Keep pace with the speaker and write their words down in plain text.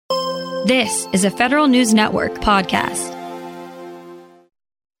This is a Federal News Network podcast.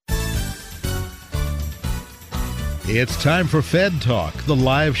 It's time for Fed Talk, the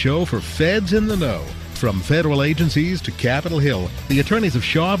live show for feds in the know. From federal agencies to Capitol Hill, the attorneys of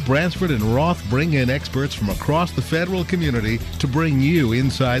Shaw, Bransford, and Roth bring in experts from across the federal community to bring you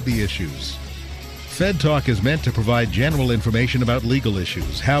inside the issues. Fed Talk is meant to provide general information about legal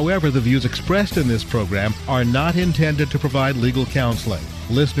issues. However, the views expressed in this program are not intended to provide legal counseling.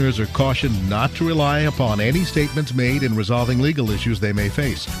 Listeners are cautioned not to rely upon any statements made in resolving legal issues they may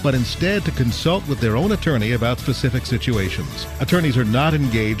face, but instead to consult with their own attorney about specific situations. Attorneys are not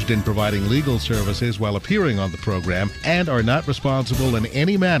engaged in providing legal services while appearing on the program and are not responsible in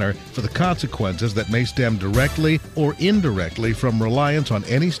any manner for the consequences that may stem directly or indirectly from reliance on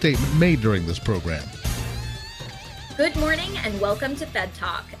any statement made during this program. Good morning and welcome to Fed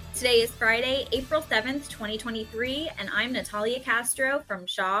Talk. Today is Friday, April 7th, 2023, and I'm Natalia Castro from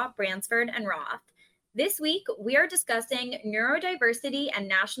Shaw, Bransford, and Roth. This week, we are discussing neurodiversity and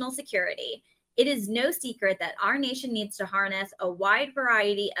national security. It is no secret that our nation needs to harness a wide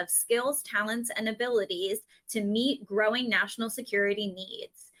variety of skills, talents, and abilities to meet growing national security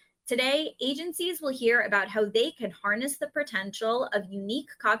needs. Today, agencies will hear about how they can harness the potential of unique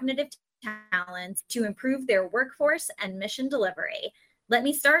cognitive talents to improve their workforce and mission delivery. Let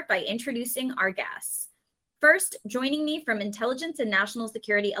me start by introducing our guests. First, joining me from Intelligence and National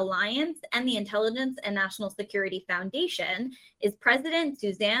Security Alliance and the Intelligence and National Security Foundation is President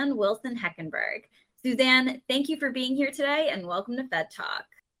Suzanne Wilson Heckenberg. Suzanne, thank you for being here today and welcome to Fed Talk.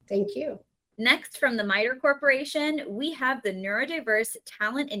 Thank you. Next, from the MITRE Corporation, we have the Neurodiverse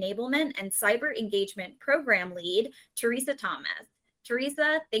Talent Enablement and Cyber Engagement Program Lead, Teresa Thomas.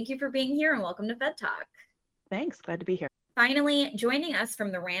 Teresa, thank you for being here and welcome to Fed Talk. Thanks, glad to be here. Finally, joining us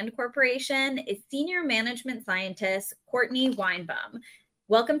from the RAND Corporation is Senior Management Scientist Courtney Weinbaum.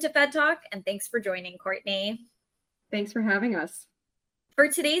 Welcome to Fed Talk and thanks for joining, Courtney. Thanks for having us. For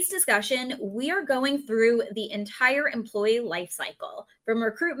today's discussion, we are going through the entire employee life cycle, from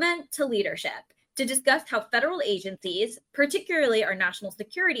recruitment to leadership, to discuss how federal agencies, particularly our national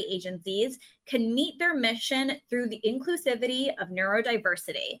security agencies, can meet their mission through the inclusivity of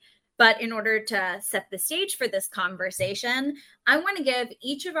neurodiversity. But in order to set the stage for this conversation, I want to give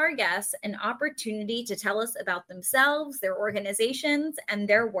each of our guests an opportunity to tell us about themselves, their organizations, and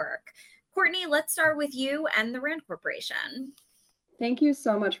their work. Courtney, let's start with you and the RAND Corporation. Thank you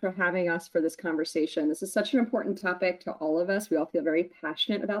so much for having us for this conversation. This is such an important topic to all of us. We all feel very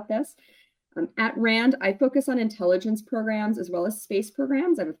passionate about this. At RAND, I focus on intelligence programs as well as space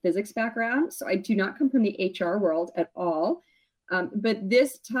programs. I have a physics background, so I do not come from the HR world at all. But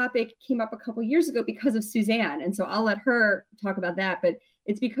this topic came up a couple years ago because of Suzanne, and so I'll let her talk about that. But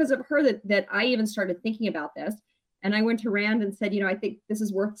it's because of her that I even started thinking about this. And I went to RAND and said, I think this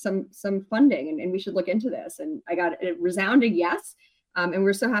is worth some funding, and we should look into this. And I got a resounding yes. And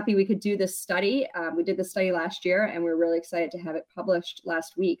we're so happy we could do this study. We did this study last year, and we're really excited to have it published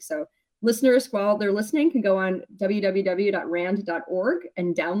last week. So listeners, while they're listening, can go on www.rand.org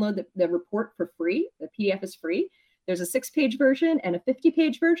and download the report for free. The PDF is free. There's a 6-page version and a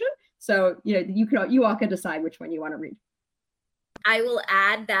 50-page version. So, you all can decide which one you want to read. I will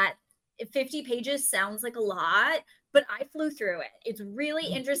add that 50 pages sounds like a lot, but I flew through it. It's really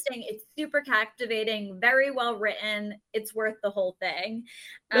interesting. It's super captivating, very well written. It's worth the whole thing.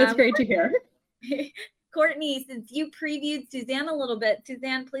 That's great to hear. Courtney, since you previewed Suzanne a little bit,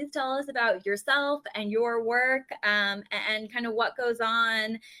 Suzanne, please tell us about yourself and your work and kind of what goes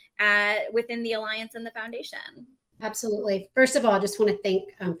on within the Alliance and the Foundation. Absolutely. First of all, I just want to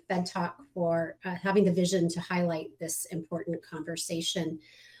thank Fed Talk for having the vision to highlight this important conversation.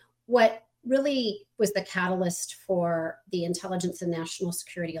 What really was the catalyst for the Intelligence and National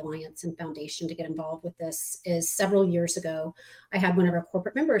Security Alliance and Foundation to get involved with this is several years ago, I had one of our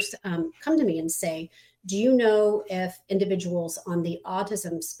corporate members come to me and say, do you know if individuals on the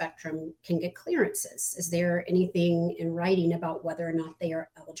autism spectrum can get clearances? Is there anything in writing about whether or not they are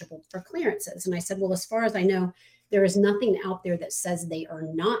eligible for clearances? And I said, well, as far as I know, there is nothing out there that says they are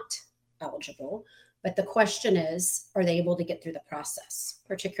not eligible. But the question is, are they able to get through the process,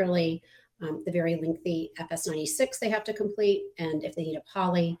 particularly the very lengthy FS96 they have to complete? And if they need a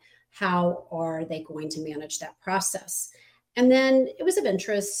poly, how are they going to manage that process? And then it was of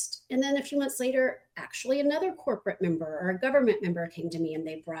interest. And then a few months later, actually another corporate member or a government member came to me and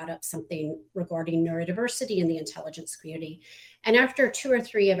they brought up something regarding neurodiversity in the intelligence community. And after 2 or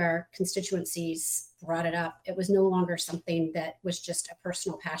 3 of our constituencies brought it up, it was no longer something that was just a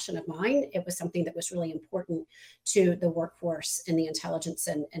personal passion of mine. It was something that was really important to the workforce in the intelligence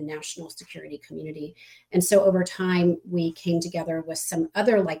and national security community. And so over time, we came together with some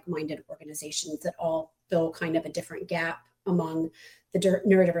other like-minded organizations that all fill kind of a different gap among the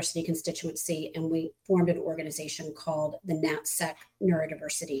neurodiversity constituency, and we formed an organization called the NatSec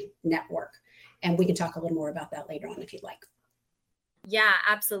Neurodiversity Network. And we can talk a little more about that later on if you'd like. Yeah,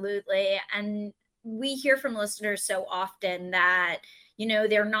 absolutely. And we hear from listeners so often that,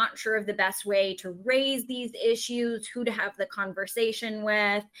 they're not sure of the best way to raise these issues, who to have the conversation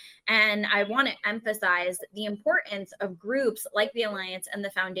with. And I want to emphasize the importance of groups like the Alliance and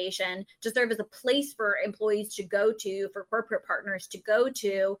the Foundation to serve as a place for employees to go to, for corporate partners to go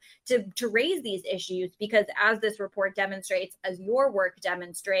to raise these issues. Because as this report demonstrates, as your work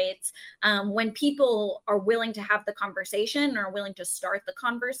demonstrates, when people are willing to have the conversation or willing to start the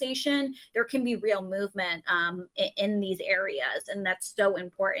conversation, there can be real movement in these areas. And that's so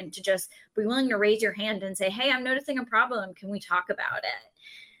important to just be willing to raise your hand and say, hey, I'm noticing a problem. Can we talk about it?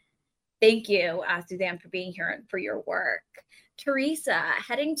 Thank you, Suzanne, for being here and for your work. Teresa,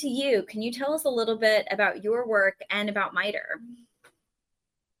 heading to you, can you tell us a little bit about your work and about MITRE?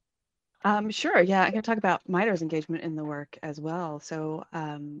 Sure. Yeah, I can talk about MITRE's engagement in the work as well. So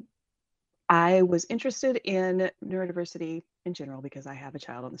I was interested in neurodiversity in general because I have a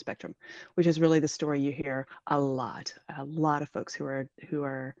child on the spectrum, which is really the story you hear a lot. A lot of folks who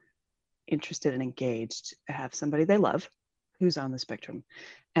are interested and engaged have somebody they love who's on the spectrum.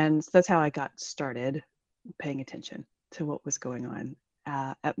 And so that's how I got started paying attention to what was going on.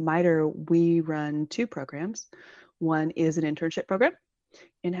 At MITRE, we run two programs. One is an internship program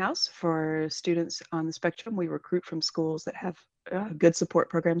in-house for students on the spectrum. We recruit from schools that have good support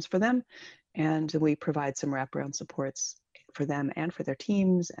programs for them, and we provide some wraparound supports for them and for their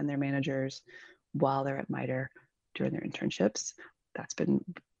teams and their managers while they're at MITRE during their internships.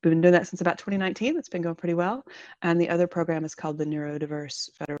 We've been doing that since about 2019. That's been going pretty well. And the other program is called the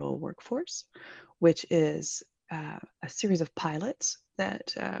Neurodiverse Federal Workforce, which is a series of pilots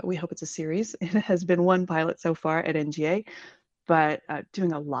that we hope it's a series. It has been one pilot so far at NGA, but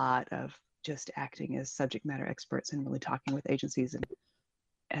doing a lot of just acting as subject matter experts and really talking with agencies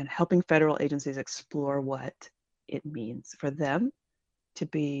and helping federal agencies explore what it means for them to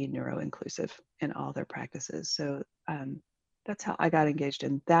be neuro-inclusive in all their practices. So that's how I got engaged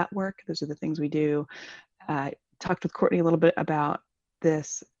in that work. Those are the things we do. I talked with Courtney a little bit about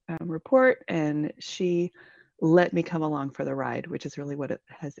this report, and she let me come along for the ride, which is really what it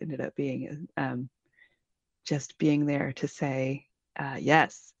has ended up being, just being there to say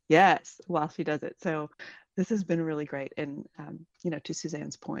yes while she does it. So this has been really great. And to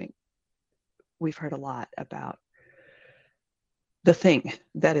Suzanne's point, we've heard a lot about the thing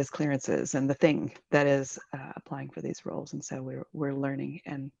that is clearances and the thing that is applying for these roles. And so we're learning,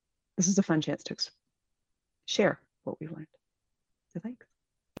 and this is a fun chance to share what we've learned. So thanks.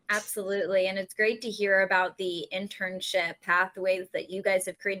 Absolutely. And it's great to hear about the internship pathways that you guys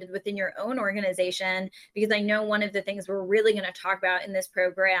have created within your own organization, because I know one of the things we're really going to talk about in this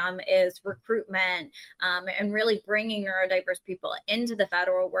program is recruitment and really bringing neurodiverse people into the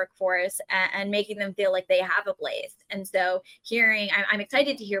federal workforce and making them feel like they have a place. And so I'm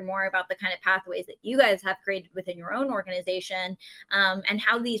excited to hear more about the kind of pathways that you guys have created within your own organization and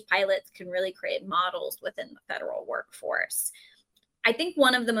how these pilots can really create models within the federal workforce. I think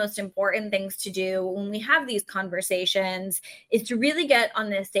one of the most important things to do when we have these conversations is to really get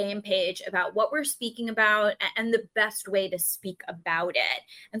on the same page about what we're speaking about and the best way to speak about it.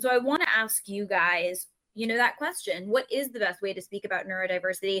 And so I want to ask you guys, that question: what is the best way to speak about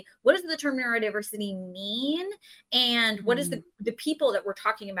neurodiversity? What does the term neurodiversity mean? And what is the people that we're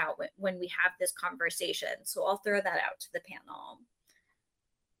talking about when we have this conversation? So I'll throw that out to the panel.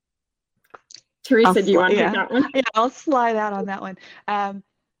 Teresa, do you want to take that one? Yeah, I'll slide out on that one.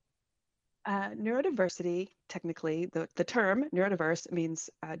 Neurodiversity, technically, the term neurodiverse means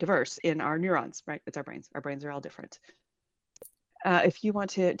diverse in our neurons, right? It's our brains. Our brains are all different. If you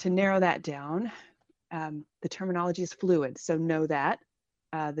want to narrow that down, the terminology is fluid. So know that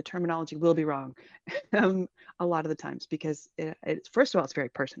the terminology will be wrong a lot of the times, because it's first of all, it's very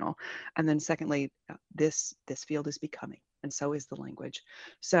personal. And then secondly, this field is becoming. And so is the language.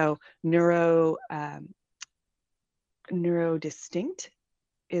 So neurodistinct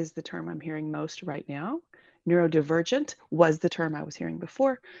is the term I'm hearing most right now. Neurodivergent was the term I was hearing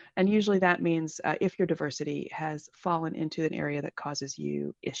before. And usually that means if your diversity has fallen into an area that causes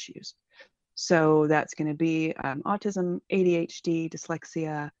you issues. So that's going to be autism, ADHD,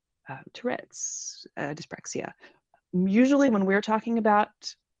 dyslexia, Tourette's, dyspraxia. Usually when we're talking about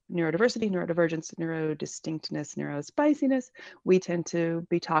neurodiversity, neurodivergence, neurodistinctness, neurospiciness, we tend to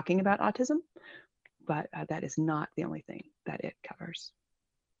be talking about autism, but that is not the only thing that it covers.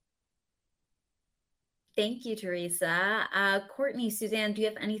 Thank you, Teresa. Courtney, Suzanne, do you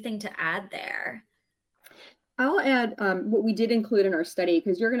have anything to add there? I'll add what we did include in our study,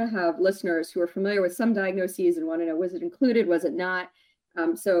 because you're going to have listeners who are familiar with some diagnoses and want to know, was it included, was it not?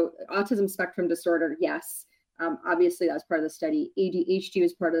 So autism spectrum disorder, yes. Obviously, that's part of the study. ADHD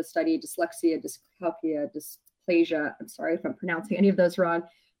was part of the study. Dyslexia, dyscalculia, dysplasia. I'm sorry if I'm pronouncing any of those wrong.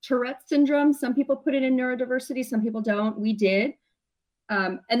 Tourette syndrome, some people put it in neurodiversity, some people don't. We did.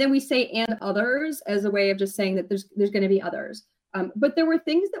 And then we say and others as a way of just saying that there's going to be others. But there were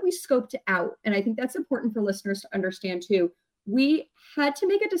things that we scoped out. And I think that's important for listeners to understand too. We had to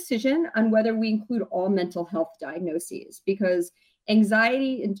make a decision on whether we include all mental health diagnoses, because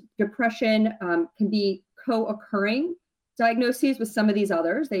anxiety and depression can be co-occurring diagnoses with some of these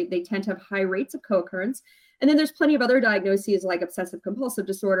others. They tend to have high rates of co-occurrence. And then there's plenty of other diagnoses like obsessive compulsive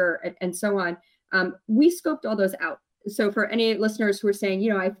disorder and so on. We scoped all those out. So for any listeners who are saying,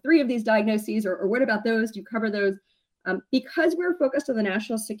 I have 3 of these diagnoses, or what about those? Do you cover those? Because we're focused on the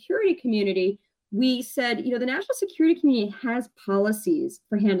national security community, we said, the national security community has policies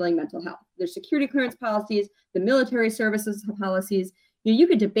for handling mental health. There's security clearance policies, the military services have policies. You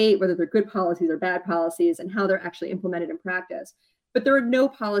could debate whether they're good policies or bad policies and how they're actually implemented in practice, but there are no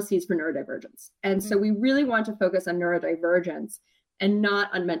policies for neurodivergence. And so we really want to focus on neurodivergence and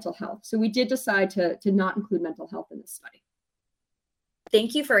not on mental health. So we did decide to not include mental health in this study.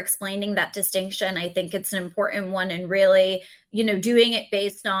 Thank you for explaining that distinction. I think it's an important one, and really, doing it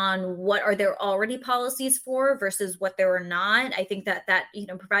based on what are there already policies for versus what there are not. I think that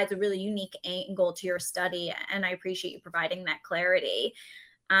provides a really unique angle to your study, and I appreciate you providing that clarity.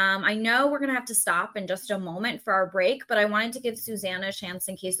 I know we're going to have to stop in just a moment for our break, but I wanted to give Susanna a chance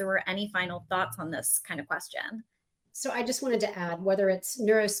in case there were any final thoughts on this kind of question. So I just wanted to add, whether it's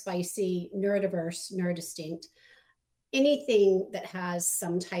neurospicy, neurodiverse, neurodistinct, anything that has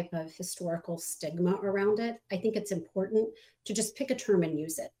some type of historical stigma around it, I think it's important to just pick a term and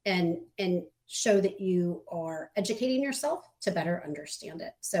use it and show that you are educating yourself to better understand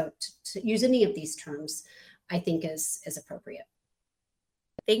it. So to use any of these terms, I think is appropriate.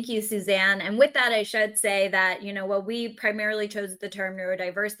 Thank you, Suzanne. And with that, I should say that, we primarily chose the term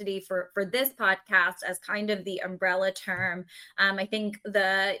neurodiversity for this podcast as kind of the umbrella term. I think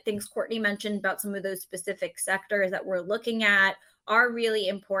the things Courtney mentioned about some of those specific sectors that we're looking at are really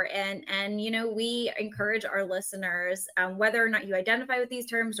important. And, we encourage our listeners, whether or not you identify with these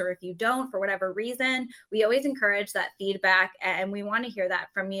terms or if you don't, for whatever reason, we always encourage that feedback. And we want to hear that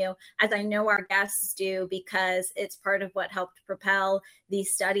from you, as I know our guests do, because it's part of what helped propel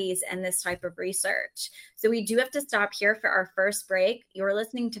these studies and this type of research. So we do have to stop here for our first break. You're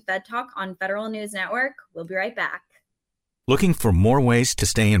listening to Fed Talk on Federal News Network. We'll be right back. Looking for more ways to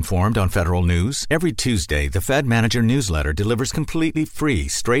stay informed on federal news? Every Tuesday, the Fed Manager newsletter delivers completely free,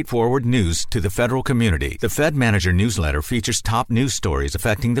 straightforward news to the federal community. The Fed Manager newsletter features top news stories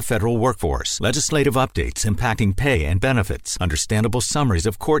affecting the federal workforce, legislative updates impacting pay and benefits, understandable summaries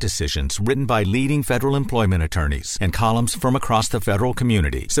of court decisions written by leading federal employment attorneys, and columns from across the federal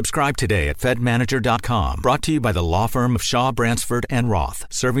community. Subscribe today at fedmanager.com. Brought to you by the law firm of Shaw, Bransford, and Roth,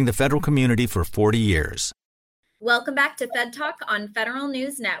 serving the federal community for 40 years. Welcome back to Fed Talk on Federal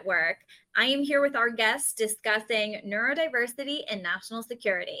News Network. I am here with our guests discussing neurodiversity and national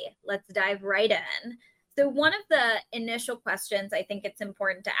security. Let's dive right in. So one of the initial questions I think it's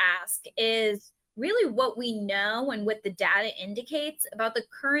important to ask is really what we know and what the data indicates about the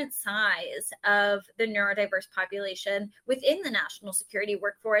current size of the neurodiverse population within the national security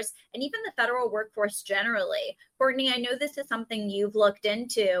workforce and even the federal workforce generally. Courtney, I know this is something you've looked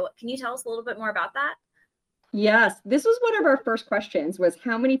into. Can you tell us a little bit more about that? Yes, this was one of our first questions, was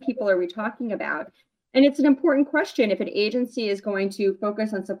how many people are we talking about? And it's an important question if an agency is going to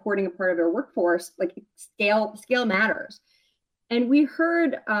focus on supporting a part of their workforce, like scale matters. And we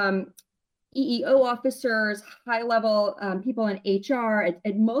heard EEO officers, high-level people in HR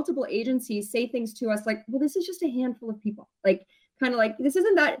at multiple agencies say things to us like, well, this is just a handful of people. Like, kind of like, this is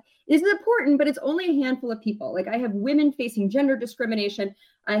important, but it's only a handful of people. Like, I have women facing gender discrimination.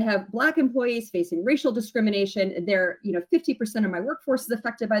 I have Black employees facing racial discrimination. They're, 50% of my workforce is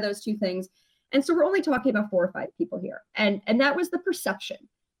affected by those two things. And so we're only talking about 4 or 5 people here. And that was the perception.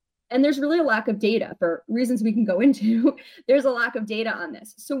 And there's really a lack of data for reasons we can go into. There's a lack of data on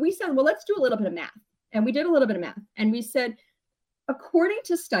this. So we said, well, let's do a little bit of math. And we did a little bit of math. And we said, according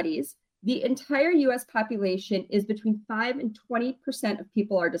to studies, the entire US population is between 5 and 20% of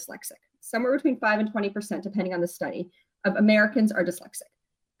people are dyslexic. Somewhere between 5 and 20%, depending on the study, of Americans are dyslexic.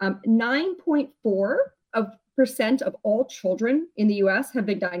 9.4% of all children in the US have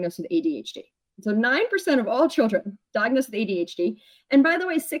been diagnosed with ADHD. So 9% of all children diagnosed with ADHD. And by the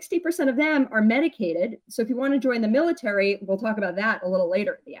way, 60% of them are medicated. So if you want to join the military, we'll talk about that a little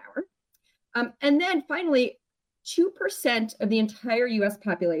later in the hour. And then finally, 2% of the entire US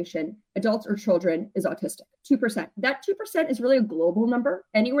population, adults or children, is autistic. 2%. That 2% is really a global number.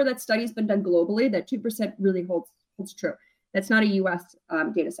 Anywhere that study's been done globally, that 2% really holds true. That's not a US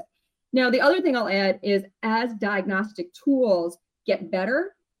data set. Now, the other thing I'll add is as diagnostic tools get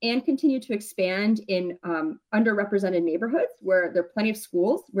better and continue to expand in underrepresented neighborhoods where there are plenty of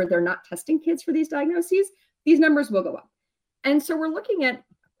schools where they're not testing kids for these diagnoses, these numbers will go up. And so we're looking at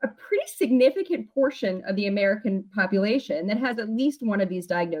a pretty significant portion of the American population that has at least one of these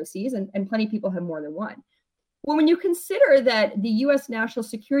diagnoses, and plenty of people have more than one. Well, when you consider that the US national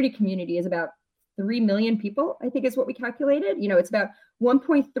security community is about 3 million people, I think is what we calculated. It's about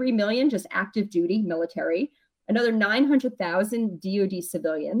 1.3 million just active duty military, another 900,000 DoD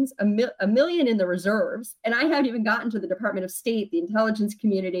civilians, a million in the reserves. And I haven't even gotten to the Department of State, the intelligence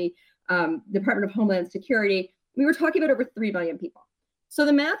community, Department of Homeland Security. We were talking about over 3 million people. So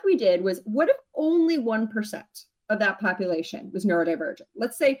the math we did was, what if only 1% of that population was neurodivergent?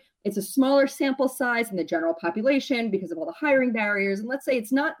 Let's say it's a smaller sample size in the general population because of all the hiring barriers. And let's say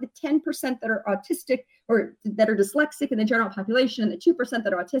it's not the 10% that are autistic or that are dyslexic in the general population and the 2%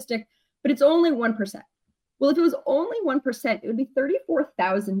 that are autistic, but it's only 1%. Well, if it was only 1%, it would be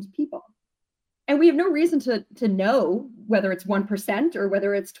 34,000 people. And we have no reason to know whether it's 1% or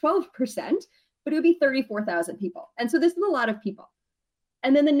whether it's 12%, but it would be 34,000 people. And so this is a lot of people.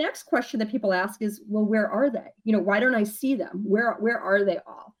 And then the next question that people ask is, well, where are they? Why don't I see them? Where are they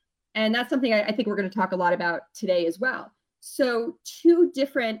all? And that's something I think we're going to talk a lot about today as well. So 2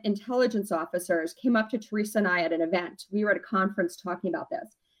 different intelligence officers came up to Teresa and I at an event. We were at a conference talking about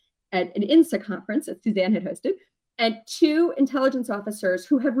this, at an INSA conference that Suzanne had hosted. And 2 intelligence officers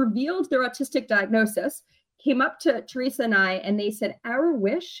who have revealed their autistic diagnosis came up to Teresa and I, and they said, our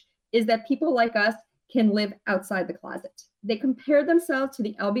wish is that people like us can live outside the closet. They compared themselves to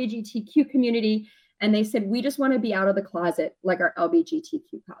the LGBTQ community, and they said, we just want to be out of the closet like our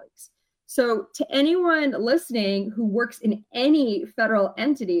LGBTQ colleagues. So to anyone listening who works in any federal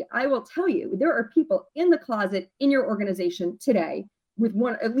entity, I will tell you, there are people in the closet in your organization today with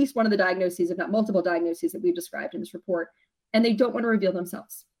at least one of the diagnoses, if not multiple diagnoses that we've described in this report, and they don't want to reveal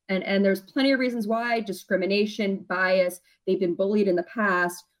themselves. And there's plenty of reasons why: discrimination, bias, they've been bullied in the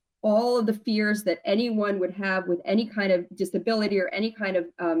past, all of the fears that anyone would have with any kind of disability or any kind of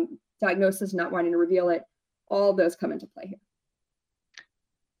diagnosis, not wanting to reveal it. All those come into play here.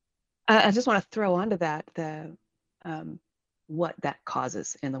 I just want to throw onto that what that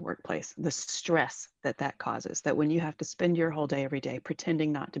causes in the workplace, the stress that causes, that when you have to spend your whole day every day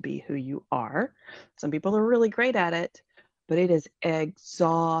pretending not to be who you are. Some people are really great at it, but it is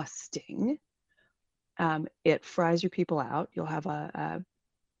exhausting. It fries your people out. You'll have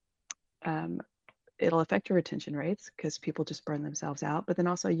it'll affect your retention rates because people just burn themselves out. But then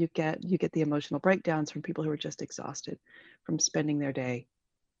also you get the emotional breakdowns from people who are just exhausted from spending their day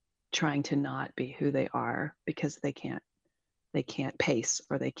trying to not be who they are because they can't pace,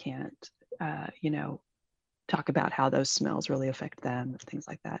 or they can't talk about how those smells really affect them, things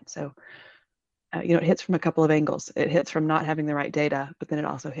like that. So it hits from a couple of angles. It hits from not having the right data, but then it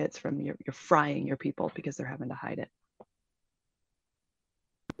also hits from you're frying your people because they're having to hide it.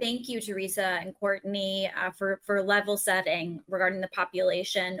 Thank you, Teresa and Courtney, for level setting regarding the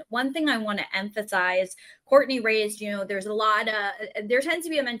population. One thing I want to emphasize, Courtney raised, there tends to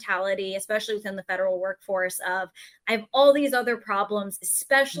be a mentality, especially within the federal workforce, of I have all these other problems,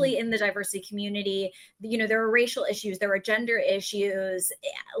 especially in the diversity community. There are racial issues, there are gender issues.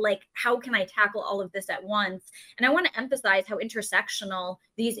 Like, how can I tackle all of this at once? And I want to emphasize how intersectional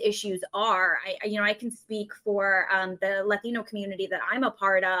these issues are. I can speak for the Latino community that I'm a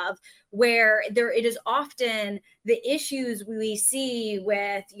part of, where it is often the issues we see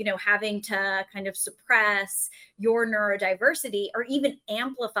with, having to kind of suppress your neurodiversity are even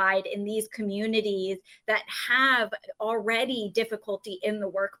amplified in these communities that have already difficulty in the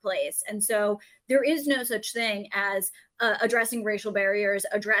workplace. And so there is no such thing as addressing racial barriers,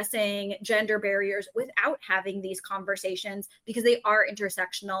 addressing gender barriers without having these conversations, because they are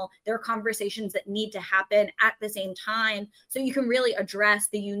intersectional. There are conversations that need to happen at the same time, so you can really address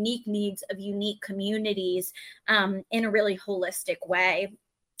the unique needs of unique communities in a really holistic way.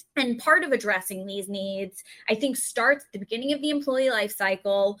 And part of addressing these needs, I think, starts at the beginning of the employee life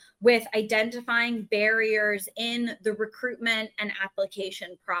cycle with identifying barriers in the recruitment and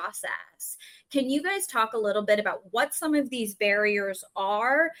application process. Can you guys talk a little bit about what some of these barriers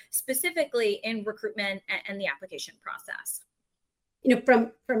are, specifically in recruitment and the application process?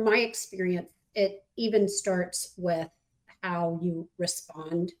 From my experience, it even starts with how you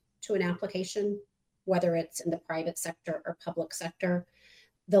respond to an application, whether it's in the private sector or public sector.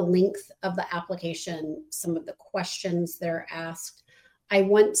 The length of the application, some of the questions that are asked. I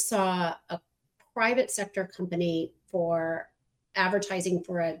once saw a private sector company for advertising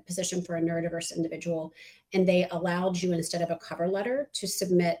for a position for a neurodiverse individual, and they allowed you, instead of a cover letter, to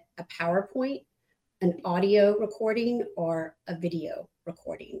submit a PowerPoint, an audio recording, or a video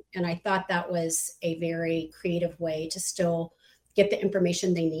recording. And I thought that was a very creative way to still get the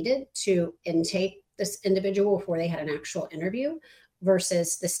information they needed to intake this individual before they had an actual interview,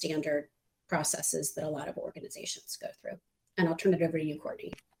 versus the standard processes that a lot of organizations go through. And I'll turn it over to you,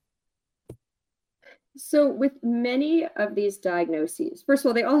 Courtney. So with many of these diagnoses, first of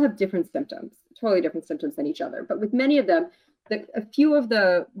all, they all have different symptoms, totally different symptoms than each other. But with many of them, a few of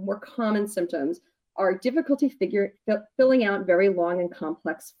the more common symptoms are difficulty filling out very long and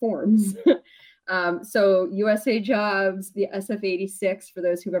complex forms. So USA Jobs, the SF-86, for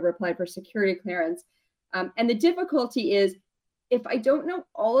those who've ever applied for security clearance. And the difficulty is, if I don't know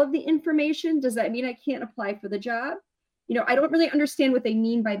all of the information, does that mean I can't apply for the job? I don't really understand what they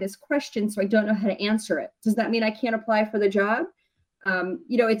mean by this question, so I don't know how to answer it. Does that mean I can't apply for the job?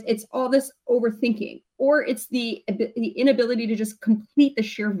 It's all this overthinking, or it's the inability to just complete the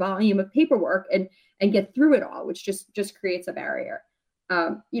sheer volume of paperwork and get through it all, which just creates a barrier.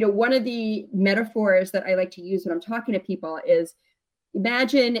 One of the metaphors that I like to use when I'm talking to people is,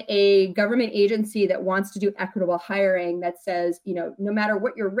 imagine a government agency that wants to do equitable hiring that says, no matter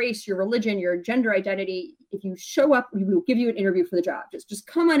what your race, your religion, your gender identity, if you show up, we will give you an interview for the job. Just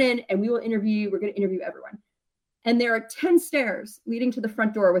come on in and we will interview you. We're going to interview everyone. And there are 10 stairs leading to the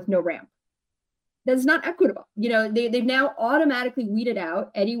front door with no ramp. That's not equitable. They've now automatically weeded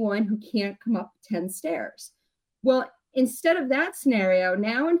out anyone who can't come up 10 stairs. Well, instead of that scenario,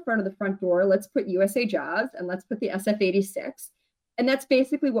 now in front of the front door, let's put USA Jobs and let's put the SF-86. And that's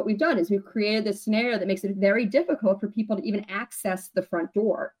basically what we've done, is we've created this scenario that makes it very difficult for people to even access the front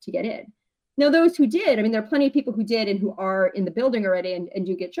door to get in. Now, those who did, there are plenty of people who did and who are in the building already and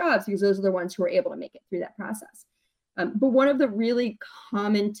do get jobs, because those are the ones who are able to make it through that process. But one of the really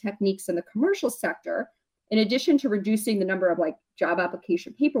common techniques in the commercial sector, in addition to reducing the number of job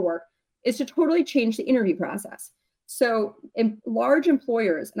application paperwork, is to totally change the interview process. So in large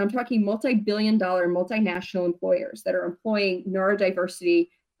employers, and I'm talking multi-billion-dollar multinational employers that are employing neurodiversity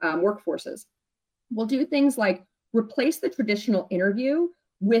workforces, will do things like replace the traditional interview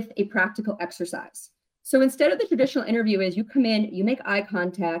with a practical exercise. So instead of the traditional interview is you come in, you make eye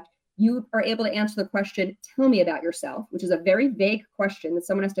contact, you are able to answer the question, tell me about yourself, which is a very vague question that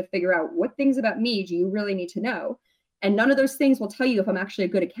someone has to figure out, what things about me do you really need to know? And none of those things will tell you if I'm actually a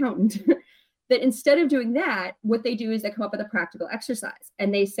good accountant. That instead of doing that, what they do is they come up with a practical exercise.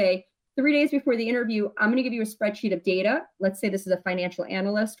 And they say, 3 days before the interview, I'm going to give you a spreadsheet of data. Let's say this is a financial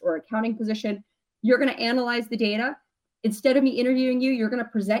analyst or accounting position. You're going to analyze the data. Instead of me interviewing you, you're going to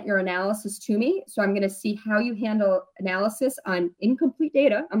present your analysis to me. So I'm going to see how you handle analysis on incomplete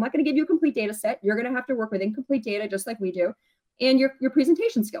data. I'm not going to give you a complete data set. You're going to have to work with incomplete data just like we do, and your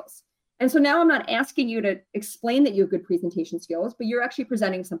presentation skills. And so now I'm not asking you to explain that you have good presentation skills, but you're actually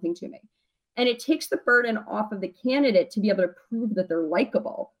presenting something to me. And it takes the burden off of the candidate to be able to prove that they're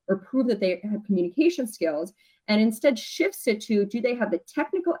likable or prove that they have communication skills, and instead shifts it to, do they have the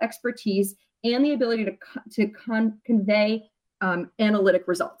technical expertise and the ability to convey analytic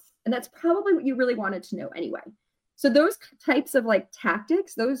results? And that's probably what you really wanted to know anyway. So those types of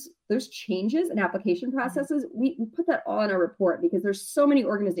tactics, those changes in application processes, we put that all in our report, because there's so many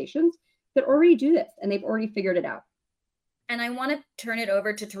organizations that already do this and they've already figured it out. And I want to turn it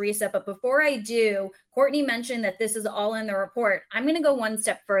over to Teresa, but before I do, Courtney mentioned that this is all in the report. I'm going to go one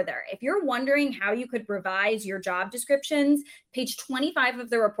step further. If you're wondering how you could revise your job descriptions, page 25 of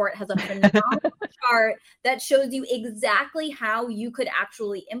the report has a phenomenal chart that shows you exactly how you could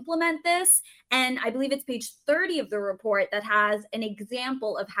actually implement this. And I believe it's page 30 of the report that has an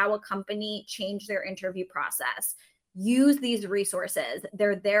example of how a company changed their interview process. Use these resources.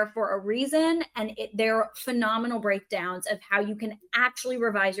 They're there for a reason, and they're phenomenal breakdowns of how you can actually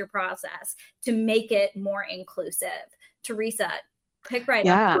revise your process to make it more inclusive. Teresa, pick right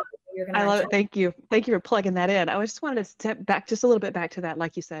up. I love it. Thank you. Thank you for plugging that in. I just wanted to step back just a little bit back to that,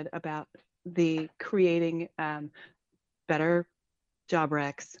 like you said, about the creating better job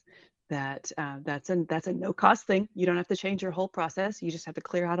recs, that's a no-cost thing. You don't have to change your whole process. You just have to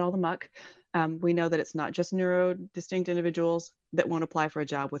clear out all the muck. We know that it's not just neurodistinct individuals that won't apply for a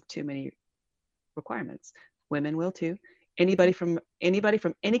job with too many requirements. Women will too. Anybody from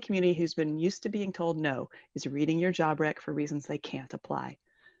any community who's been used to being told no is reading your job rec for reasons they can't apply.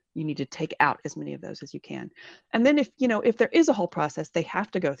 You need to take out as many of those as you can. And then if there is a whole process they have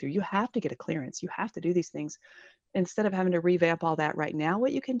to go through, you have to get a clearance, you have to do these things. Instead of having to revamp all that right now,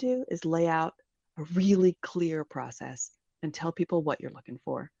 what you can do is lay out a really clear process and tell people what you're looking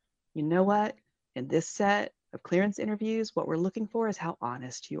for. You know what? In this set of clearance interviews, what we're looking for is how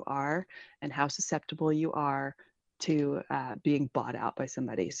honest you are and how susceptible you are to being bought out by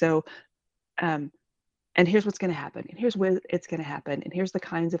somebody. So, and here's what's going to happen, and here's where it's going to happen, and here's the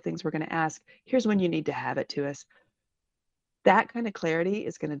kinds of things we're going to ask. Here's when you need to have it to us. That kind of clarity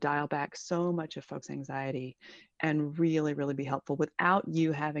is going to dial back so much of folks' anxiety and really, really be helpful without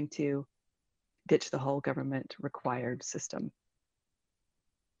you having to ditch the whole government required system.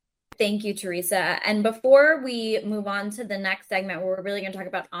 Thank you, Teresa. And before we move on to the next segment, where we're really going to talk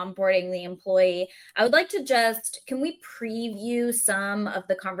about onboarding the employee, I would like to can we preview some of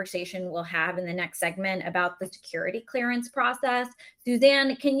the conversation we'll have in the next segment about the security clearance process?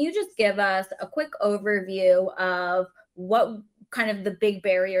 Suzanne, can you just give us a quick overview of what kind of the big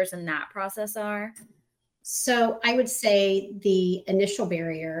barriers in that process are? So I would say the initial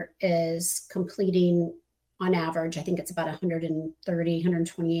barrier is completing, on average, I think it's about 130,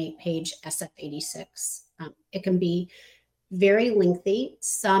 128 page SF-86. It can be very lengthy.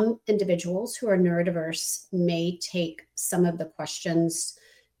 Some individuals who are neurodiverse may take some of the questions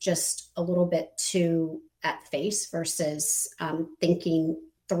just a little bit too at face versus thinking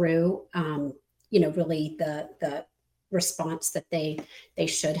through, really the response that they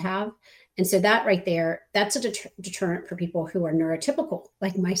should have. And so that right there, that's a deterrent for people who are neurotypical,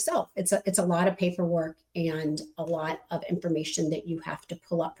 like myself. It's a lot of paperwork and a lot of information that you have to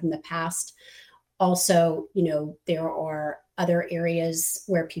pull up from the past. Also, there are other areas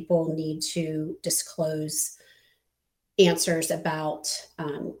where people need to disclose answers about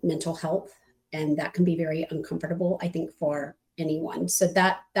mental health, and that can be very uncomfortable, I think, for anyone. So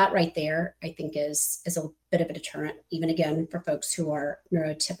that right there, I think, is a bit of a deterrent, even again, for folks who are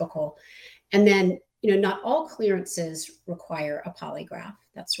neurotypical. And then, not all clearances require a polygraph.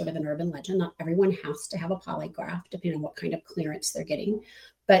 That's sort of an urban legend. Not everyone has to have a polygraph, depending on what kind of clearance they're getting.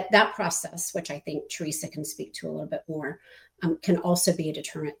 But that process, which I think Teresa can speak to a little bit more, can also be a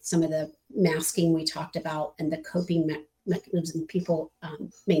deterrent. Some of the masking we talked about and the coping mechanism people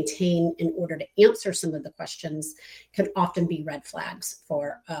maintain in order to answer some of the questions can often be red flags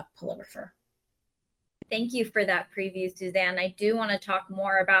for a polygrapher. Thank you for that preview, Suzanne. I do want to talk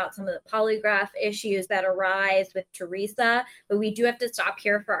more about some of the polygraph issues that arise with Teresa, but we do have to stop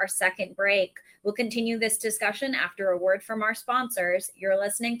here for our second break. We'll continue this discussion after a word from our sponsors. You're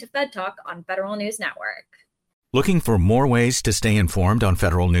listening to Fed Talk on Federal News Network. Looking for more ways to stay informed on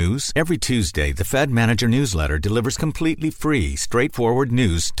federal news? Every Tuesday, the Fed Manager newsletter delivers completely free, straightforward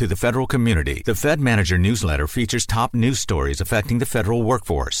news to the federal community. The Fed Manager newsletter features top news stories affecting the federal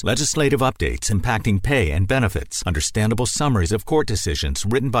workforce, legislative updates impacting pay and benefits, understandable summaries of court decisions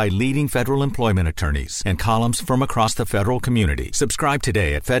written by leading federal employment attorneys, and columns from across the federal community. Subscribe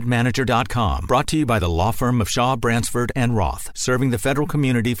today at fedmanager.com. Brought to you by the law firm of Shaw, Bransford, and Roth, serving the federal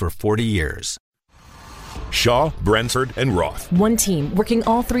community for 40 years. Shaw, Bransford, and Roth. One team working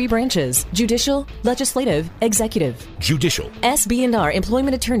all three branches: judicial, legislative, executive. Judicial. SB&R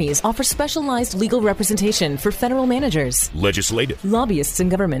Employment Attorneys offer specialized legal representation for federal managers. Legislative. Lobbyists in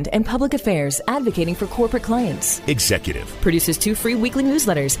government and public affairs advocating for corporate clients. Executive. Produces 2 free weekly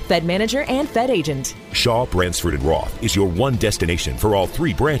newsletters, Fed Manager and Fed Agent. Shaw, Bransford, and Roth is your one destination for all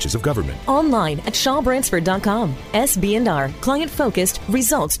 3 branches of government. Online at shawbransford.com. SB&R, client-focused,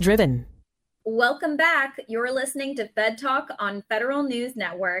 results-driven. Welcome back. You're listening to Fed Talk on Federal News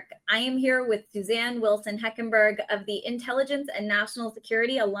Network. I am here with Suzanne Wilson Heckenberg of the Intelligence and National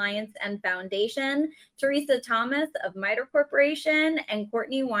Security Alliance and Foundation, Teresa Thomas of MITRE Corporation, and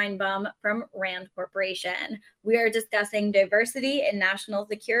Courtney Weinbaum from RAND Corporation. We are discussing diversity in national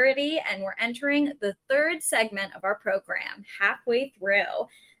security, and we're entering the third segment of our program, halfway through.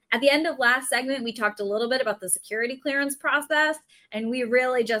 At the end of last segment, we talked a little bit about the security clearance process, and we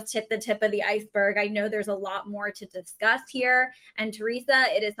really just hit the tip of the iceberg. I know there's a lot more to discuss here. And Teresa,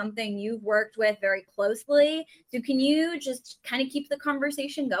 it is something you've worked with very closely. So can you just kind of keep the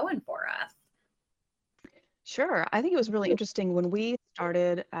conversation going for us? Sure. I think it was really interesting when we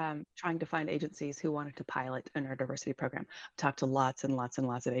started trying to find agencies who wanted to pilot a neurodiversity program. I talked to lots and lots and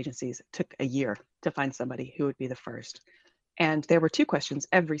lots of agencies. It took a year to find somebody who would be the first. And there were two questions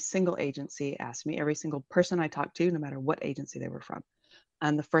every single agency asked me, every single person I talked to, no matter what agency they were from.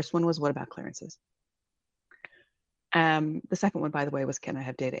 And the first one was, what about clearances? The second one, by the way, was, can I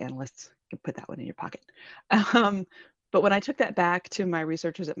have data analysts? You can put that one in your pocket. But when I took that back to my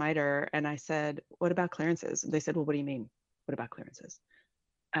researchers at MITRE and I said, what about clearances? They said, well, what do you mean? What about clearances?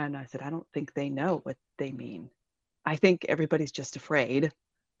 And I said, I don't think they know what they mean. I think everybody's just afraid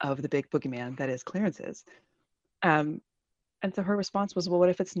of the big boogeyman that is clearances. And so her response was, well, what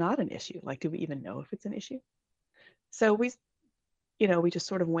if it's not an issue? Like, do we even know if it's an issue? So we just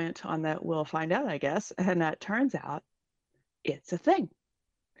sort of went on that, we'll find out, I guess. And that turns out it's a thing.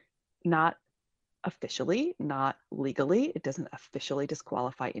 Not officially, not legally. It doesn't officially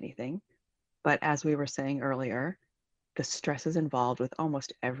disqualify anything. But as we were saying earlier, the stresses involved with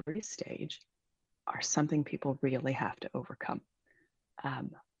almost every stage are something people really have to overcome.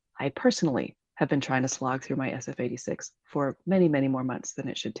 I personally have been trying to slog through my SF86 for many, many more months than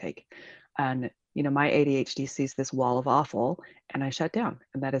it should take. And, my ADHD sees this wall of awful and I shut down,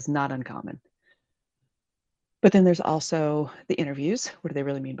 and that is not uncommon. But then there's also the interviews. What do they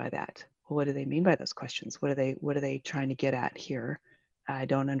really mean by that? What do they mean by those questions? What are they trying to get at here? I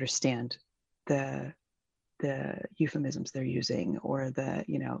don't understand the euphemisms they're using, or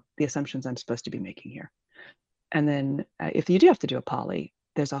the assumptions I'm supposed to be making here. And then if you do have to do a poly,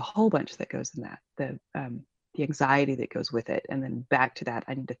 there's a whole bunch that goes in that, the anxiety that goes with it. And then back to that,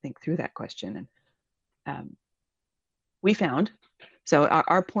 I need to think through that question. And we found, so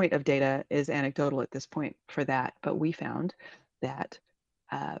our point of data is anecdotal at this point for that, but we found that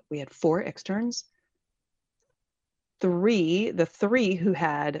we had 4 externs. The three who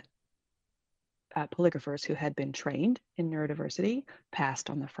had polygraphers who had been trained in neurodiversity passed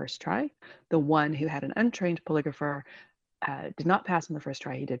on the first try. The one who had an untrained polygrapher did not pass on the first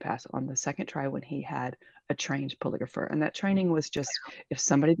try. He did pass on the second try when he had a trained polygrapher. And that training was just, if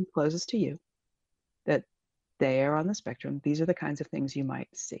somebody discloses to you that they are on the spectrum, these are the kinds of things you might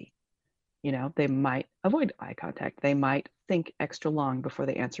see. They might avoid eye contact. They might think extra long before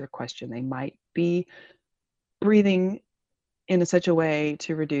they answer a question. They might be breathing in such a way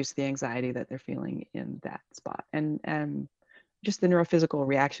to reduce the anxiety that they're feeling in that spot. And just the neurophysical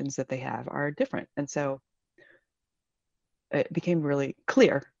reactions that they have are different. And so it became really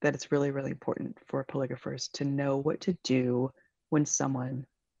clear that it's really, really important for polygraphers to know what to do when someone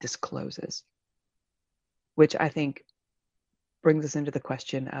discloses, which I think brings us into the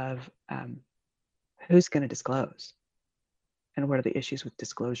question of who's going to disclose and what are the issues with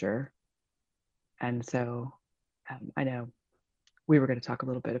disclosure. And so I know we were going to talk a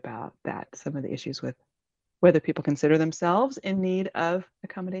little bit about that, some of the issues with whether people consider themselves in need of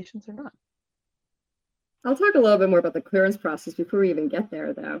accommodations or not. I'll talk a little bit more about the clearance process before we even get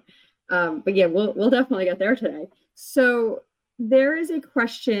there, though. But yeah, we'll definitely get there today. So there is a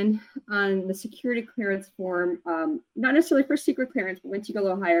question on the security clearance form, not necessarily for secret clearance, but once you go a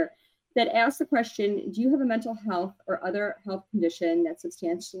little higher, that asks the question, do you have a mental health or other health condition that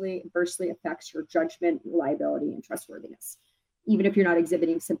substantially adversely affects your judgment, reliability, and trustworthiness, even if you're not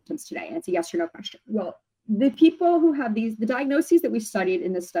exhibiting symptoms today? And it's a yes or no question. Well, the people who have the diagnoses that we studied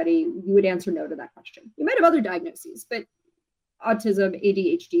in this study, you would answer no to that question. You might have other diagnoses, but autism,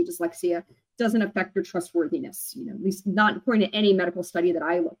 ADHD, dyslexia doesn't affect your trustworthiness, at least not according to any medical study that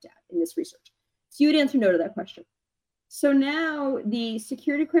I looked at in this research. So you would answer no to that question. So now the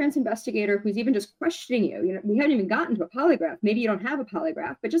security clearance investigator who's even just questioning you, we haven't even gotten to a polygraph. Maybe you don't have a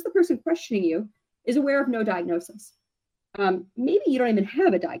polygraph, but just the person questioning you is aware of no diagnosis. Maybe you don't even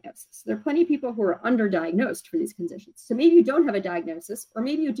have a diagnosis. There are plenty of people who are underdiagnosed for these conditions. So maybe you don't have a diagnosis, or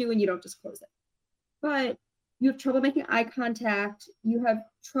maybe you do and you don't disclose it. But you have trouble making eye contact. You have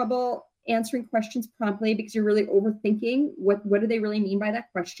trouble answering questions promptly because you're really overthinking what do they really mean by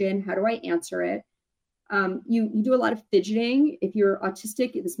that question? How do I answer it? You do a lot of fidgeting. If you're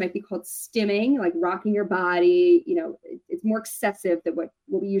autistic, this might be called stimming, like rocking your body. It's more excessive than what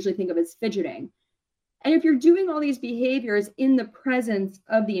we usually think of as fidgeting. And if you're doing all these behaviors in the presence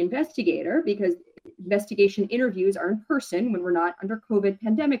of the investigator, because investigation interviews are in person when we're not under COVID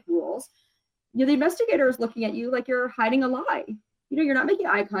pandemic rules, the investigator is looking at you like you're hiding a lie. You're not making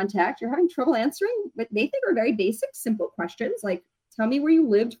eye contact. You're having trouble answering what they think are very basic, simple questions, like, tell me where you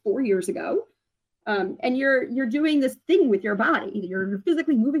lived 4 years ago. And you're doing this thing with your body. You're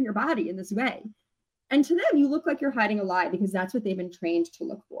physically moving your body in this way. And to them, you look like you're hiding a lie because that's what they've been trained to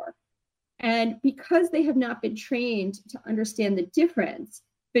look for. And because they have not been trained to understand the difference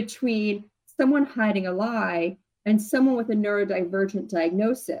between someone hiding a lie and someone with a neurodivergent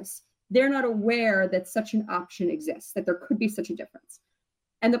diagnosis, they're not aware that such an option exists, that there could be such a difference.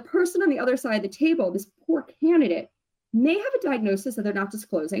 And the person on the other side of the table, this poor candidate, may have a diagnosis that they're not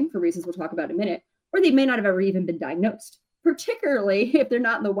disclosing for reasons we'll talk about in a minute, or they may not have ever even been diagnosed, particularly if they're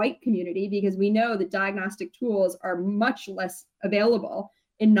not in the white community, because we know that diagnostic tools are much less available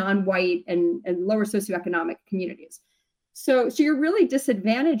in non-white and lower socioeconomic communities. So you're really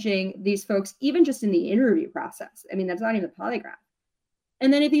disadvantaging these folks, even just in the interview process. I mean, that's not even the polygraph.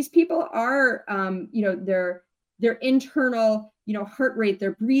 And then if these people are, their internal, heart rate,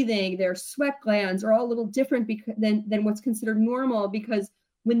 their breathing, their sweat glands are all a little different than what's considered normal, because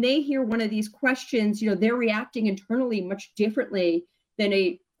when they hear one of these questions, they're reacting internally much differently than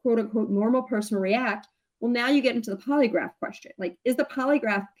a quote unquote normal person will react. Well, now you get into the polygraph question. Like, is the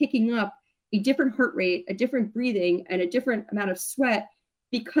polygraph picking up a different heart rate, a different breathing, and a different amount of sweat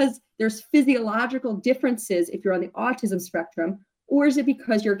because there's physiological differences if you're on the autism spectrum, or is it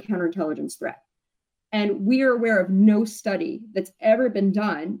because you're a counterintelligence threat? And we are aware of no study that's ever been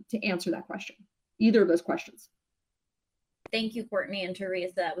done to answer that question, either of those questions. Thank you, Courtney and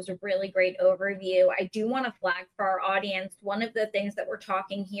Teresa. That was a really great overview. I do want to flag for our audience, one of the things that we're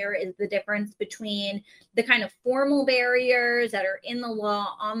talking here is the difference between the kind of formal barriers that are in the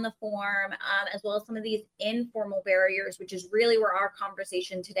law on the form, as well as some of these informal barriers, which is really where our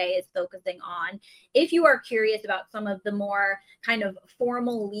conversation today is focusing on. If you are curious about some of the more kind of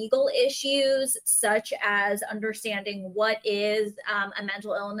formal legal issues, such as understanding what is a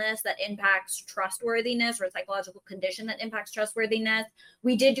mental illness that impacts trustworthiness or a psychological condition that impacts trustworthiness.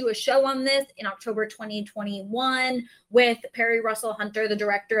 We did do a show on this in October 2021 with Perry Russell Hunter, the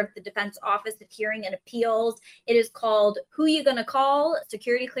director of the Defense Office of Hearing and Appeals. It is called Who You Gonna Call?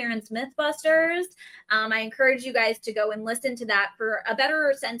 Security Clearance Mythbusters. I encourage you guys to go and listen to that for a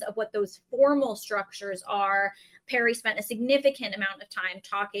better sense of what those formal structures are. Perry spent a significant amount of time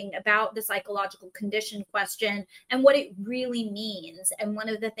talking about the psychological condition question and what it really means. And one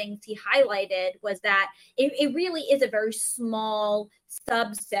of the things he highlighted was that it really is a very small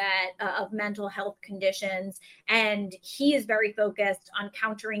subset of mental health conditions. And he is very focused on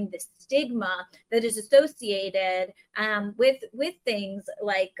countering the stigma that is associated with things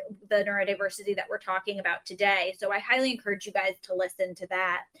like the neurodiversity that we're talking about today. So I highly encourage you guys to listen to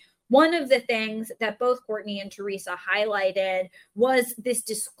that. One of the things that both Courtney and Teresa highlighted was this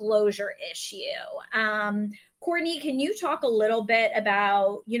disclosure issue. Courtney, can you talk a little bit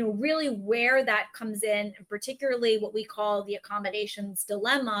about, really where that comes in, and particularly what we call the accommodations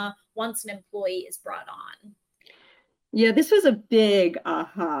dilemma once an employee is brought on? Yeah, this was a big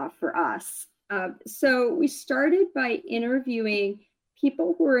aha for us. So we started by interviewing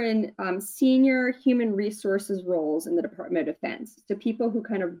people who are in senior human resources roles in the Department of Defense, so people who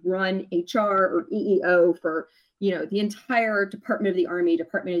kind of run HR or EEO for, the entire Department of the Army,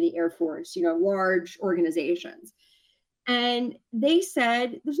 Department of the Air Force, large organizations. And they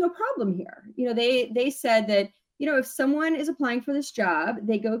said, there's no problem here. They said that, if someone is applying for this job,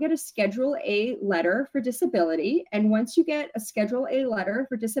 they go get a Schedule A letter for disability. And once you get a Schedule A letter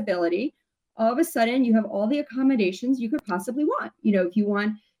for disability, all of a sudden you have all the accommodations you could possibly want. If you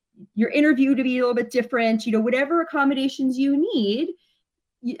want your interview to be a little bit different, whatever accommodations you need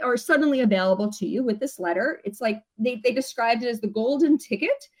are suddenly available to you with this letter. It's like they described it as the golden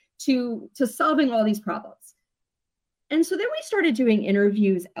ticket to solving all these problems. And so then we started doing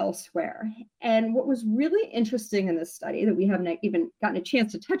interviews elsewhere. And what was really interesting in this study that we haven't even gotten a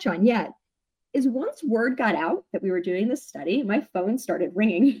chance to touch on yet is once word got out that we were doing this study, my phone started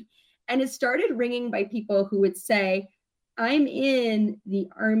ringing. And it started ringing by people who would say, I'm in the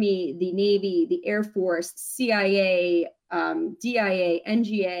Army, the Navy, the Air Force, CIA, DIA,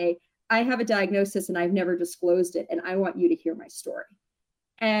 NGA. I have a diagnosis and I've never disclosed it. And I want you to hear my story.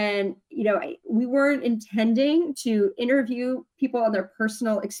 And, we weren't intending to interview people on their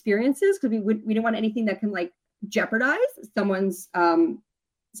personal experiences because we didn't want anything that can jeopardize someone's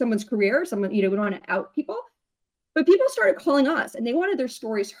career. We don't want to out people. But people started calling us and they wanted their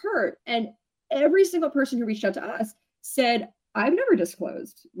stories heard. And every single person who reached out to us said, I've never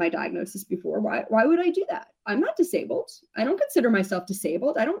disclosed my diagnosis before. Why would I do that? I'm not disabled. I don't consider myself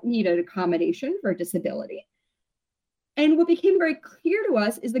disabled. I don't need an accommodation for a disability. And what became very clear to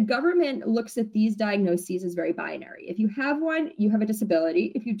us is the government looks at these diagnoses as very binary. If you have one, you have a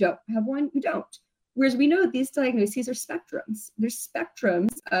disability. If you don't have one, you don't. Whereas we know these diagnoses are spectrums. They're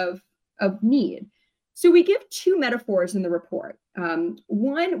spectrums of need. So we give two metaphors in the report.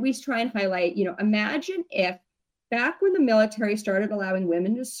 One, we try and highlight, imagine if back when the military started allowing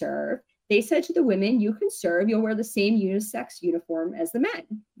women to serve, they said to the women, you can serve, you'll wear the same unisex uniform as the men.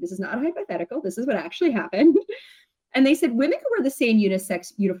 This is not a hypothetical. This is what actually happened. And they said women could wear the same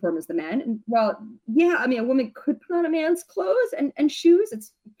unisex uniform as the men. And well, yeah, a woman could put on a man's clothes and shoes.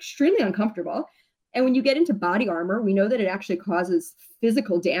 It's extremely uncomfortable. And when you get into body armor, we know that it actually causes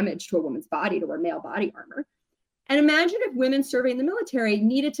physical damage to a woman's body to wear male body armor. And imagine if women serving in the military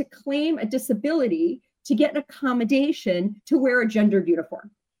needed to claim a disability to get an accommodation to wear a gendered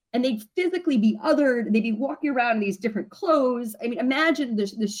uniform. And they'd physically be othered, they'd be walking around in these different clothes. I mean, imagine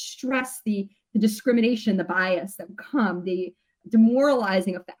the stress, the discrimination, the bias that would come, the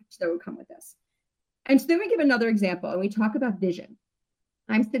demoralizing effect that would come with this. And so then we give another example, and we talk about vision.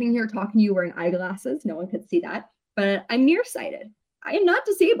 I'm sitting here talking to you wearing eyeglasses. No one could see that, but I'm nearsighted. I am not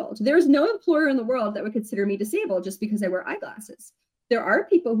disabled. There is no employer in the world that would consider me disabled just because I wear eyeglasses. There are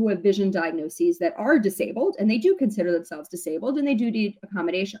people who have vision diagnoses that are disabled, and they do consider themselves disabled, and they do need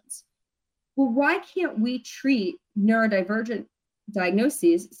accommodations. Well, why can't we treat neurodivergent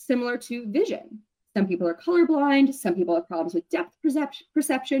diagnoses similar to vision? Some people are colorblind, some people have problems with depth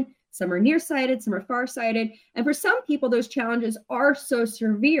perception, some are nearsighted, some are farsighted. And for some people, those challenges are so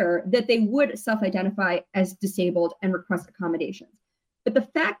severe that they would self-identify as disabled and request accommodations. But the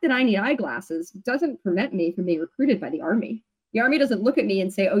fact that I need eyeglasses doesn't prevent me from being recruited by the Army. The Army doesn't look at me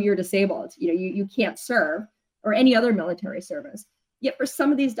and say, oh, you're disabled, you can't serve, or any other military service. Yet for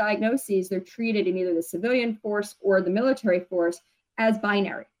some of these diagnoses, they're treated in either the civilian force or the military force as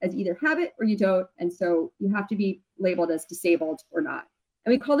binary, as either have it or you don't. And so you have to be labeled as disabled or not.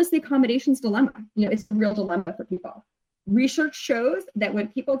 And we call this the accommodations dilemma. It's a real dilemma for people. Research shows that when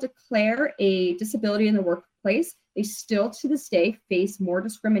people declare a disability in the workplace, they still to this day face more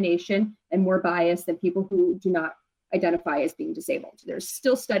discrimination and more bias than people who do not identify as being disabled. There's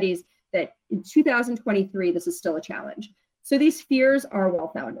still studies that in 2023, this is still a challenge. So these fears are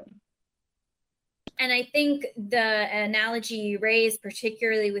well-founded. And I think the analogy you raised,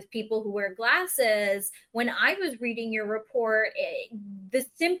 particularly with people who wear glasses, when I was reading your report, the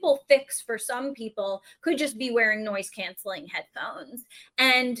simple fix for some people could just be wearing noise-canceling headphones.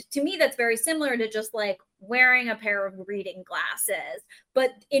 And to me, that's very similar to just like wearing a pair of reading glasses.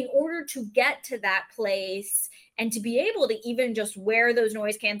 But in order to get to that place and to be able to even just wear those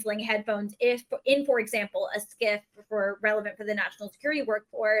noise-canceling headphones, if in, for example, a SCIF relevant for the national security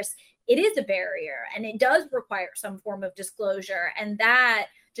workforce, it is a barrier and it does require some form of disclosure. And that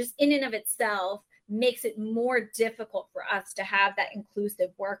just in and of itself makes it more difficult for us to have that inclusive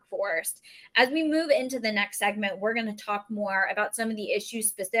workforce. As we move into the next segment, we're going to talk more about some of the issues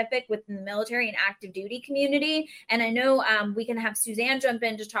specific within the military and active duty community. And I know we can have Suzanne jump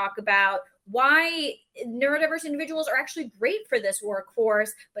in to talk about why neurodiverse individuals are actually great for this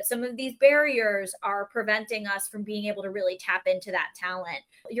workforce, but some of these barriers are preventing us from being able to really tap into that talent.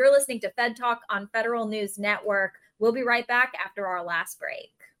 You're listening to Fed Talk on Federal News Network. We'll be right back after our last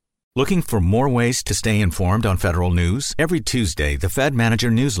break. Looking for more ways to stay informed on federal news? Every Tuesday, the Fed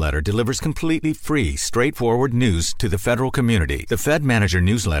Manager newsletter delivers completely free, straightforward news to the federal community. The Fed Manager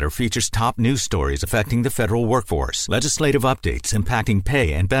newsletter features top news stories affecting the federal workforce, legislative updates impacting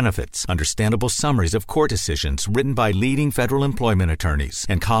pay and benefits, understandable summaries of court decisions written by leading federal employment attorneys,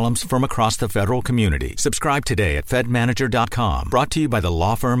 and columns from across the federal community. Subscribe today at fedmanager.com. Brought to you by the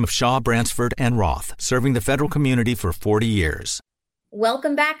law firm of Shaw, Bransford, and Roth, serving the federal community for 40 years.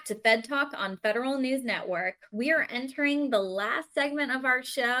 Welcome back to Fed Talk on Federal News Network. We are entering the last segment of our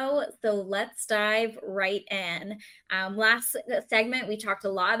show, so let's dive right in. Last segment, we talked a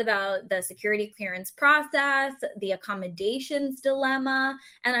lot about the security clearance process, the accommodations dilemma,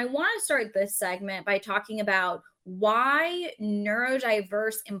 and I want to start this segment by talking about why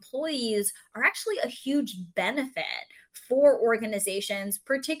neurodiverse employees are actually a huge benefit for organizations,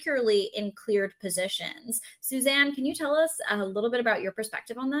 particularly in cleared positions. Suzanne, can you tell us a little bit about your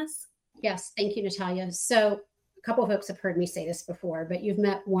perspective on this? Yes, thank you, Natalia. So a couple of folks have heard me say this before, but you've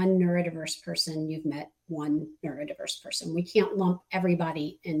met one neurodiverse person, you've met one neurodiverse person. We can't lump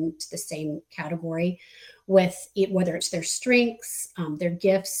everybody into the same category with it, whether it's their strengths, their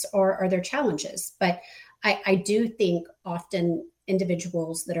gifts, or their challenges. But I do think often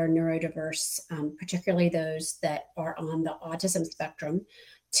individuals that are neurodiverse, particularly those that are on the autism spectrum,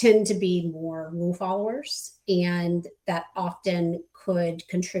 tend to be more rule followers, and that often could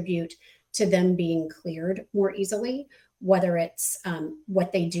contribute to them being cleared more easily, whether it's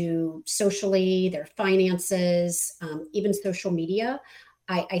what they do socially, their finances, even social media.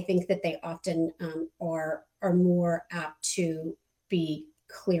 I think that they often are more apt to be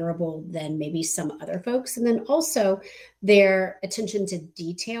clearable than maybe some other folks. And then also their attention to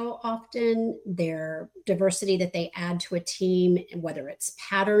detail, often their diversity that they add to a team, and whether it's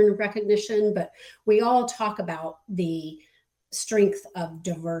pattern recognition, but we all talk about the strength of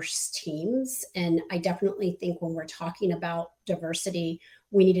diverse teams. And I definitely think when we're talking about diversity,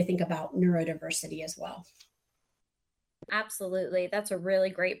 we need to think about neurodiversity as well. Absolutely. That's a really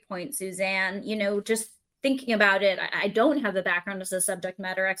great point, Suzanne. Just thinking about it, I don't have the background as a subject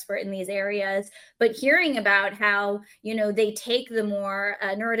matter expert in these areas, but hearing about how, they take the more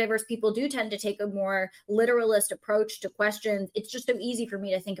neurodiverse people do tend to take a more literalist approach to questions. It's just so easy for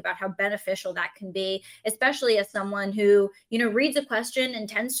me to think about how beneficial that can be, especially as someone who, reads a question and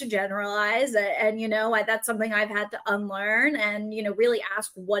tends to generalize. And, that's something I've had to unlearn and, really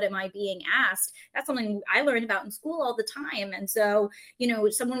ask, what am I being asked? That's something I learned about in school all the time. And so,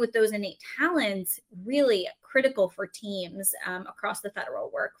 someone with those innate talents really critical for teams across the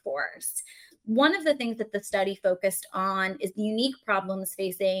federal workforce. One of the things that the study focused on is the unique problems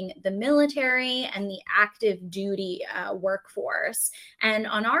facing the military and the active duty workforce. And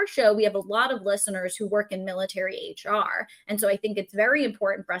on our show, we have a lot of listeners who work in military HR. And so I think it's very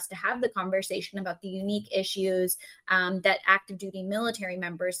important for us to have the conversation about the unique issues that active duty military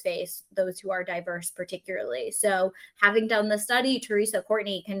members face, those who are diverse particularly. So having done the study, Teresa,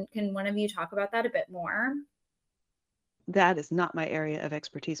 Courtney, can one of you talk about that a bit more? That is not my area of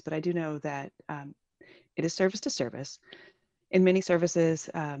expertise, but I do know that it is service to service. In many services,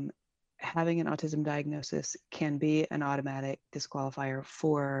 having an autism diagnosis can be an automatic disqualifier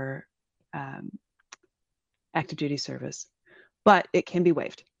for active duty service, but it can be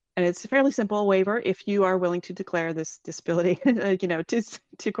waived. And it's a fairly simple waiver if you are willing to declare this disability,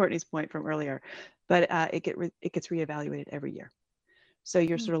 to Courtney's point from earlier, but it gets reevaluated every year. So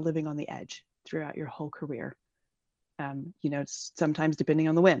you're sort of living on the edge throughout your whole career. Sometimes depending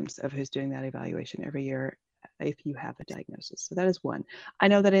on the whims of who's doing that evaluation every year, if you have a diagnosis. So that is one. I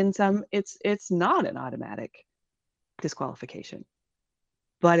know that in some, it's not an automatic disqualification,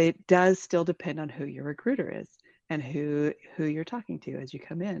 but it does still depend on who your recruiter is and who you're talking to as you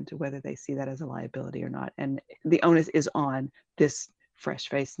come in, to whether they see that as a liability or not. And the onus is on this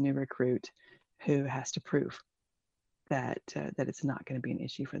fresh-faced new recruit who has to prove that it's not going to be an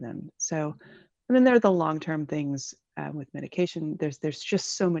issue for them. So, and then there are the long-term things with medication. There's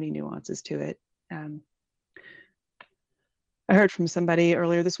just so many nuances to it. I heard from somebody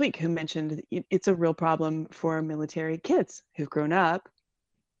earlier this week who mentioned it's a real problem for military kids who've grown up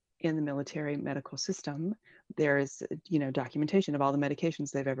in the military medical system. There is, documentation of all the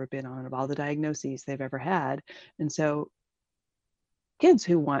medications they've ever been on, of all the diagnoses they've ever had. And so kids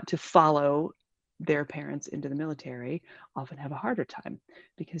who want to follow their parents into the military often have a harder time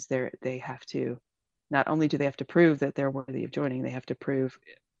because they have to, not only do they have to prove that they're worthy of joining, they have to prove,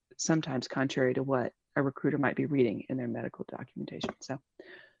 sometimes contrary to what a recruiter might be reading in their medical documentation. So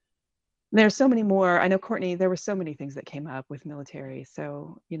there's so many more. I know, Courtney, there were so many things that came up with military.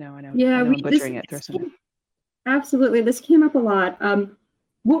 So, I know I'm butchering it. Absolutely. This came up a lot.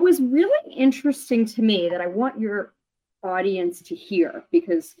 What was really interesting to me that I want your audience to hear,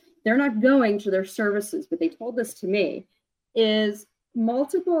 because they're not going to their services, but they told this to me, is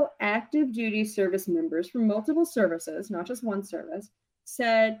multiple active duty service members from multiple services, not just one service,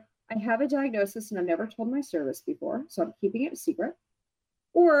 said, I have a diagnosis and I've never told my service before, so I'm keeping it a secret.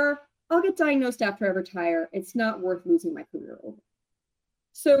 Or I'll get diagnosed after I retire. It's not worth losing my career over.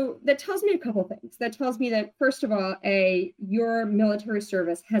 So that tells me a couple things. That tells me that, first of all, your military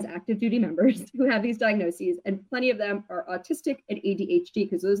service has active duty members who have these diagnoses, and plenty of them are autistic and ADHD,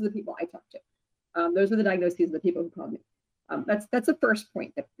 because those are the people I talk to. Those are the diagnoses of the people who called me. That's the first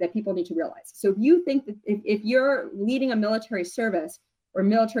point that people need to realize. So if you think that if you're leading a military service or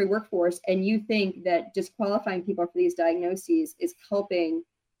military workforce and you think that disqualifying people for these diagnoses is helping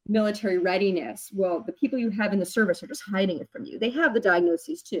military readiness, well, the people you have in the service are just hiding it from you. They have the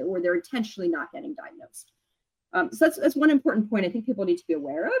diagnoses too, or they're intentionally not getting diagnosed. So that's one important point I think people need to be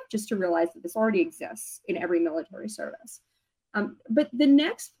aware of, just to realize that this already exists in every military service. But the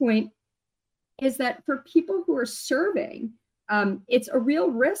next point is that for people who are serving, it's a real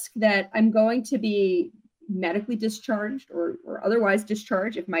risk that I'm going to be medically discharged or otherwise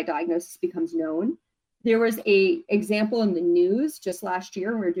discharged if my diagnosis becomes known. There was an example in the news just last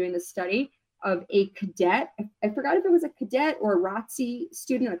year when we were doing this study of a cadet. I forgot if it was a cadet or a ROTC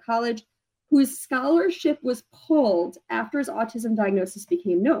student at a college whose scholarship was pulled after his autism diagnosis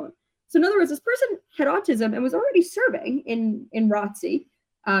became known. So in other words, this person had autism and was already serving in ROTC,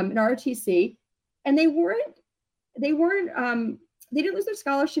 in ROTC, and they didn't lose their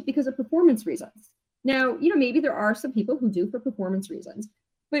scholarship because of performance reasons. Now, maybe there are some people who do for performance reasons,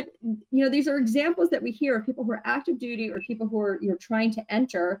 but, these are examples that we hear of people who are active duty or people who are, trying to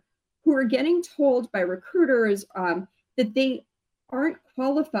enter, who are getting told by recruiters that they aren't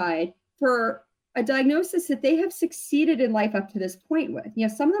qualified for a diagnosis that they have succeeded in life up to this point with.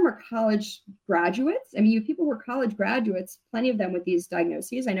 Some of them are college graduates. I mean, you have people who are college graduates, plenty of them with these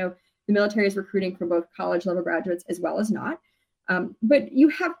diagnoses. I know The military is recruiting from both college level graduates as well as not. But you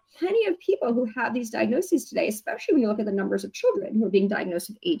have plenty of people who have these diagnoses today, especially when you look at the numbers of children who are being diagnosed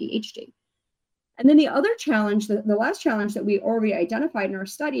with ADHD. And then the other challenge, the last challenge that we already identified in our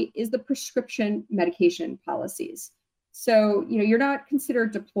study is the prescription medication policies. So, you're not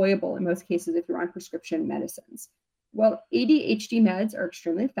considered deployable in most cases if you're on prescription medicines. Well, ADHD meds are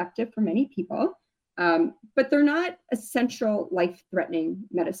extremely effective for many people, but they're not essential life-threatening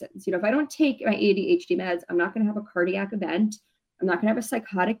medicines. If I don't take my ADHD meds, I'm not going to have a cardiac event. I'm not going to have a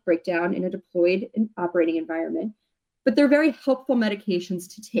psychotic breakdown in a deployed operating environment. But they're very helpful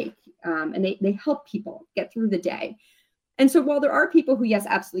medications to take, and they help people get through the day. And so while there are people who, yes,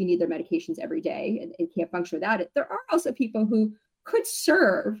 absolutely need their medications every day and can't function without it, there are also people who could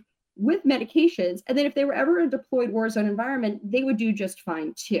serve with medications. And then if they were ever in a deployed war zone environment, they would do just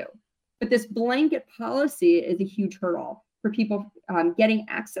fine too. But this blanket policy is a huge hurdle for people getting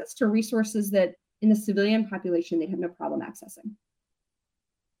access to resources that in the civilian population, they'd have no problem accessing.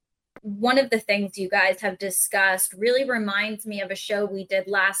 One of the things you guys have discussed really reminds me of a show we did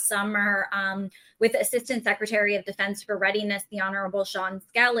last summer with Assistant Secretary of Defense for Readiness, the Honorable Sean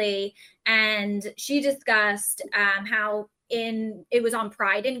Skelly. And she discussed how it was on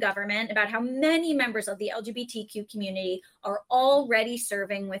Pride in Government, about how many members of the LGBTQ community are already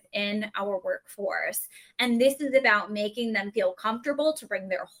serving within our workforce. And this is about making them feel comfortable to bring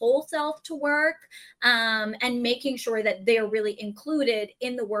their whole self to work, and making sure that they're really included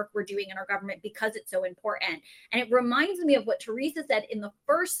in the work we're doing in our government because it's so important. And it reminds me of what Teresa said in the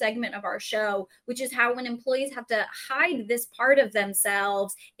first segment of our show, which is how when employees have to hide this part of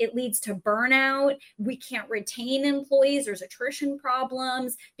themselves, it leads to burnout. We can't retain employees. There's attrition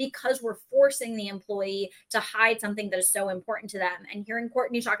problems because we're forcing the employee to hide something that is so important to them. And hearing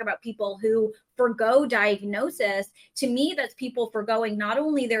Courtney talk about people who forgo diagnosis, to me, that's people forgoing not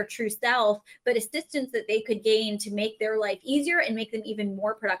only their true self, but assistance that they could gain to make their life easier and make them even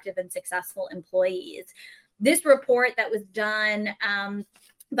more productive and successful employees. This report that was done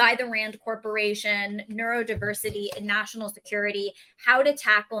by the RAND Corporation, Neurodiversity and National Security, how to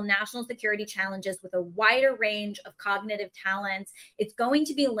tackle national security challenges with a wider range of cognitive talents. It's going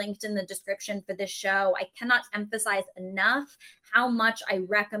to be linked in the description for this show. I cannot emphasize enough how much I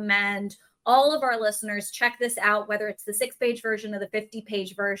recommend all of our listeners check this out, whether it's the 6-page version or the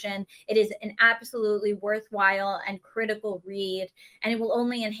 50-page version. It is an absolutely worthwhile and critical read, and it will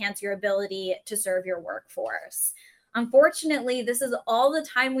only enhance your ability to serve your workforce. Unfortunately, this is all the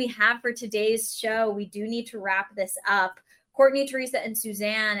time we have for today's show. We do need to wrap this up. Courtney, Teresa, and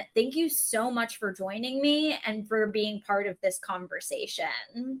Suzanne, thank you so much for joining me and for being part of this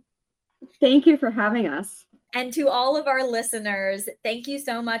conversation. Thank you for having us. And to all of our listeners, thank you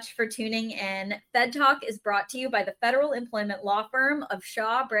so much for tuning in. Fed Talk is brought to you by the federal employment law firm of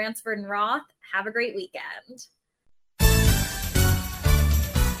Shaw, Bransford, and Roth. Have a great weekend.